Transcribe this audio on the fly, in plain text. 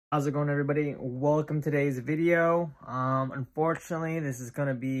How's it going, everybody? Welcome to today's video. Unfortunately, this is going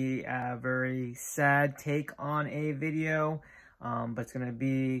to be a very sad take on a video, but it's going to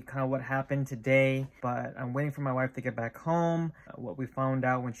be kind of what happened today. But I'm waiting for my wife to get back home. What we found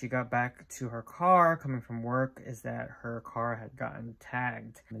out when she got back to her car coming from work is that her car had gotten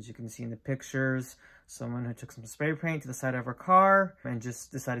tagged. As you can see in the pictures, someone who took some spray paint to the side of her car and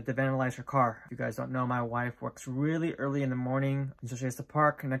just decided to vandalize her car. If you guys don't know, my wife works really early in the morning, and so she has to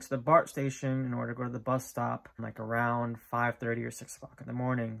park next to the BART station in order to go to the bus stop like around 5:30 or 6 o'clock in the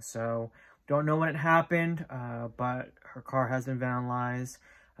morning. So don't know when it happened, but her car has been vandalized.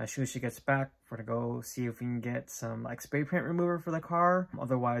 As soon as she gets back, we're gonna go see if we can get some like spray paint remover for the car.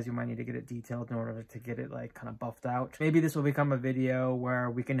 Otherwise, you might need to get it detailed in order to get it like kind of buffed out. Maybe this will become a video where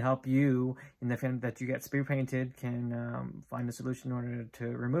we can help you in the event that you get spray painted, can find a solution in order to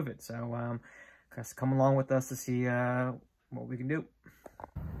remove it. So just come along with us to see what we can do.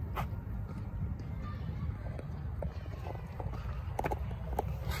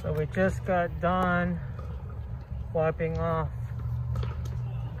 So we just got done wiping off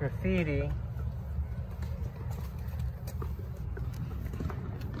graffiti.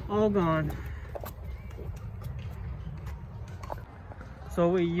 All gone. So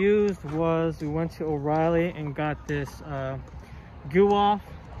what we used was, we went to O'Reilly and got this goo off.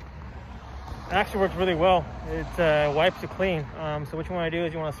 It actually works really well. It wipes it clean. So what you want to do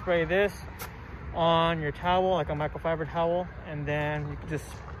is you want to spray this on your towel, like a microfiber towel, and then you can just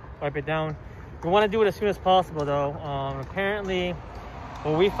wipe it down. You want to do it as soon as possible though. Apparently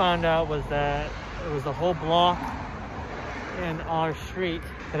what we found out was that it was the whole block in our street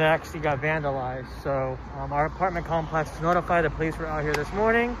that actually got vandalized. So our apartment complex notified the police were out here this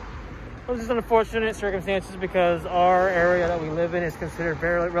morning. It was just unfortunate circumstances because our area that we live in is considered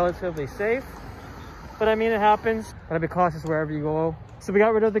relatively safe. But I mean, it happens. Gotta be cautious wherever you go. So we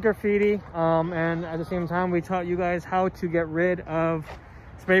got rid of the graffiti, and at the same time we taught you guys how to get rid of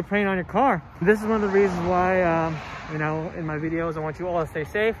spray paint on your car. This is one of the reasons why you know, in my videos I want you all to stay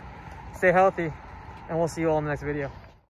safe, stay healthy, and we'll see you all in the next video.